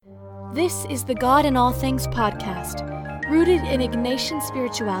This is the God in All Things podcast, rooted in Ignatian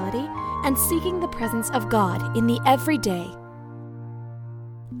spirituality and seeking the presence of God in the everyday.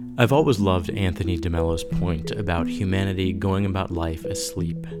 I've always loved Anthony DeMello's point about humanity going about life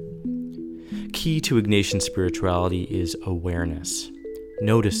asleep. Key to Ignatian spirituality is awareness,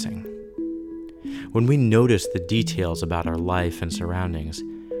 noticing. When we notice the details about our life and surroundings,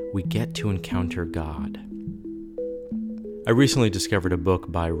 we get to encounter God. I recently discovered a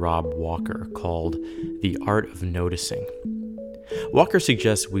book by Rob Walker called The Art of Noticing. Walker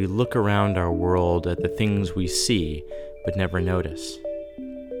suggests we look around our world at the things we see but never notice.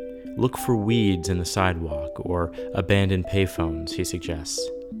 Look for weeds in the sidewalk or abandoned payphones, he suggests.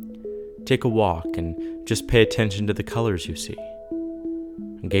 Take a walk and just pay attention to the colors you see.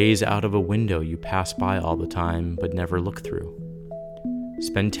 Gaze out of a window you pass by all the time but never look through.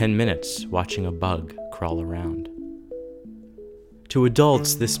 Spend 10 minutes watching a bug crawl around. To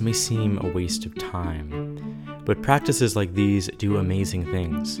adults, this may seem a waste of time, but practices like these do amazing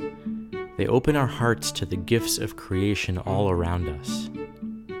things. They open our hearts to the gifts of creation all around us.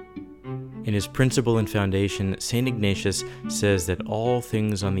 In his Principle and Foundation, St. Ignatius says that all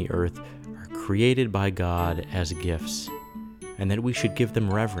things on the earth are created by God as gifts, and that we should give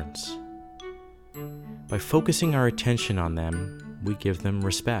them reverence. By focusing our attention on them, we give them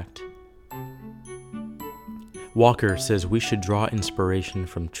respect. Walker says we should draw inspiration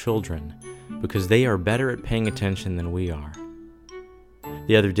from children because they are better at paying attention than we are.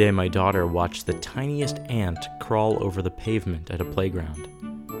 The other day, my daughter watched the tiniest ant crawl over the pavement at a playground.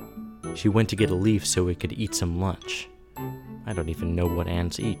 She went to get a leaf so we could eat some lunch. I don't even know what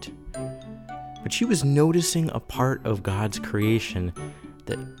ants eat. But she was noticing a part of God's creation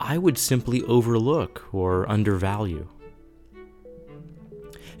that I would simply overlook or undervalue.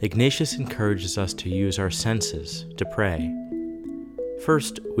 Ignatius encourages us to use our senses to pray.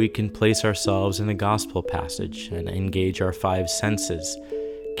 First, we can place ourselves in a gospel passage and engage our 5 senses,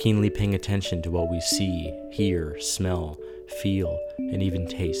 keenly paying attention to what we see, hear, smell, feel, and even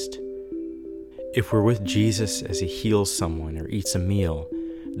taste. If we're with Jesus as he heals someone or eats a meal,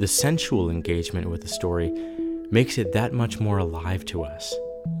 the sensual engagement with the story makes it that much more alive to us.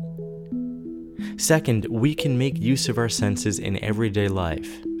 Second, we can make use of our senses in everyday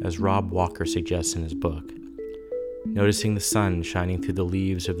life, as Rob Walker suggests in his book. Noticing the sun shining through the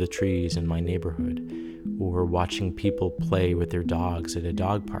leaves of the trees in my neighborhood, or watching people play with their dogs at a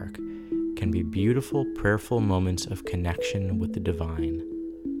dog park, can be beautiful, prayerful moments of connection with the divine.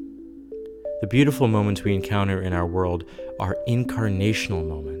 The beautiful moments we encounter in our world are incarnational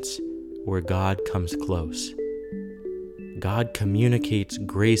moments where God comes close. God communicates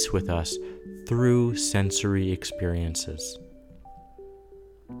grace with us through sensory experiences.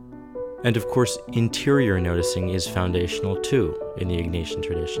 And of course, interior noticing is foundational too in the Ignatian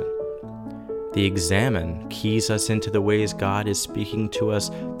tradition. The examen keys us into the ways God is speaking to us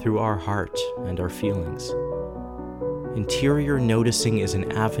through our heart and our feelings. Interior noticing is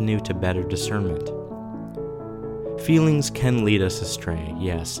an avenue to better discernment. Feelings can lead us astray,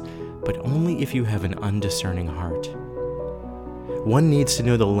 yes, but only if you have an undiscerning heart. One needs to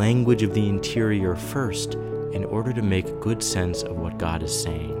know the language of the interior first in order to make good sense of what God is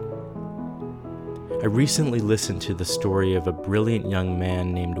saying. I recently listened to the story of a brilliant young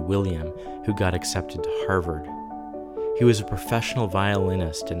man named William who got accepted to Harvard. He was a professional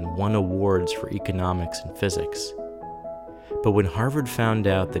violinist and won awards for economics and physics. But when Harvard found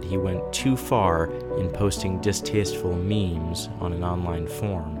out that he went too far in posting distasteful memes on an online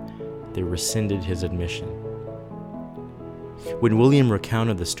forum, they rescinded his admission. When William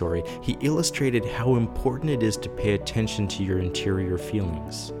recounted the story, he illustrated how important it is to pay attention to your interior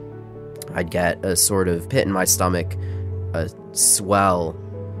feelings. I'd get a sort of pit in my stomach, a swell,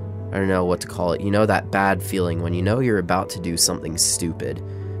 I don't know what to call it. You know that bad feeling when you know you're about to do something stupid,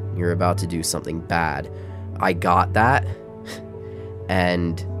 you're about to do something bad. I got that,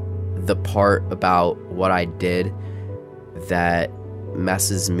 and the part about what I did that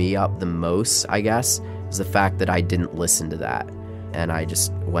messes me up the most, I guess, is the fact that I didn't listen to that, and I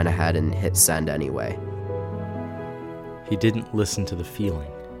just went ahead and hit send anyway. He didn't listen to the feeling.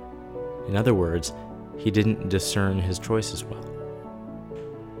 In other words, he didn't discern his choices well.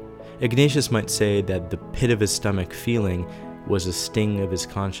 Ignatius might say that the pit of his stomach feeling was a sting of his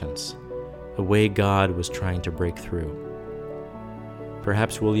conscience, a way God was trying to break through.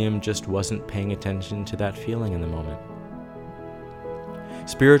 Perhaps William just wasn't paying attention to that feeling in the moment.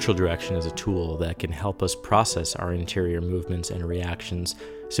 Spiritual direction is a tool that can help us process our interior movements and reactions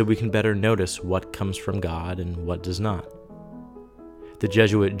so we can better notice what comes from God and what does not. The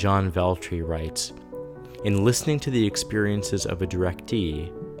Jesuit John Veltri writes, "In listening to the experiences of a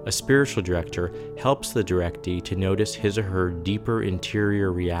directee, A spiritual director helps the directee to notice his or her deeper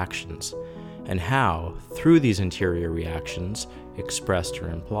interior reactions and how, through these interior reactions, expressed or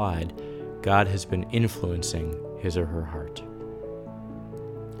implied, God has been influencing his or her heart.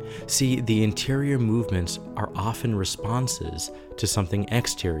 See, the interior movements are often responses to something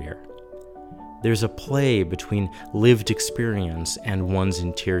exterior. There's a play between lived experience and one's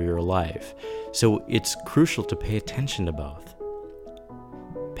interior life, so it's crucial to pay attention to both.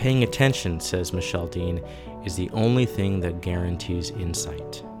 Paying attention, says Michelle Dean, is the only thing that guarantees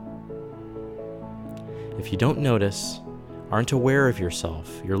insight. If you don't notice, aren't aware of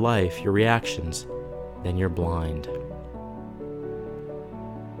yourself, your life, your reactions, then you're blind.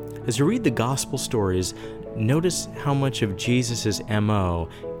 As you read the gospel stories, notice how much of Jesus' MO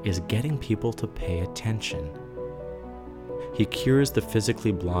is getting people to pay attention. He cures the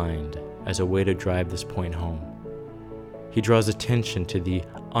physically blind as a way to drive this point home. He draws attention to the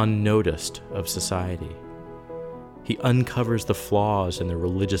unnoticed of society. He uncovers the flaws in the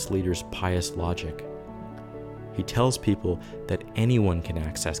religious leaders' pious logic. He tells people that anyone can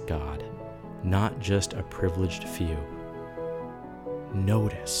access God, not just a privileged few.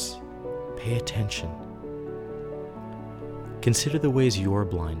 Notice. Pay attention. Consider the ways you're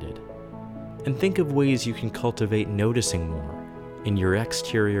blinded, and think of ways you can cultivate noticing more in your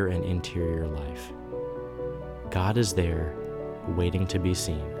exterior and interior life. God is there, waiting to be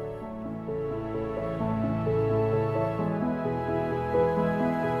seen.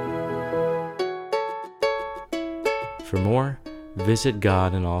 For more, visit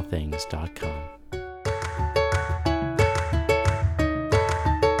godinallthings.com.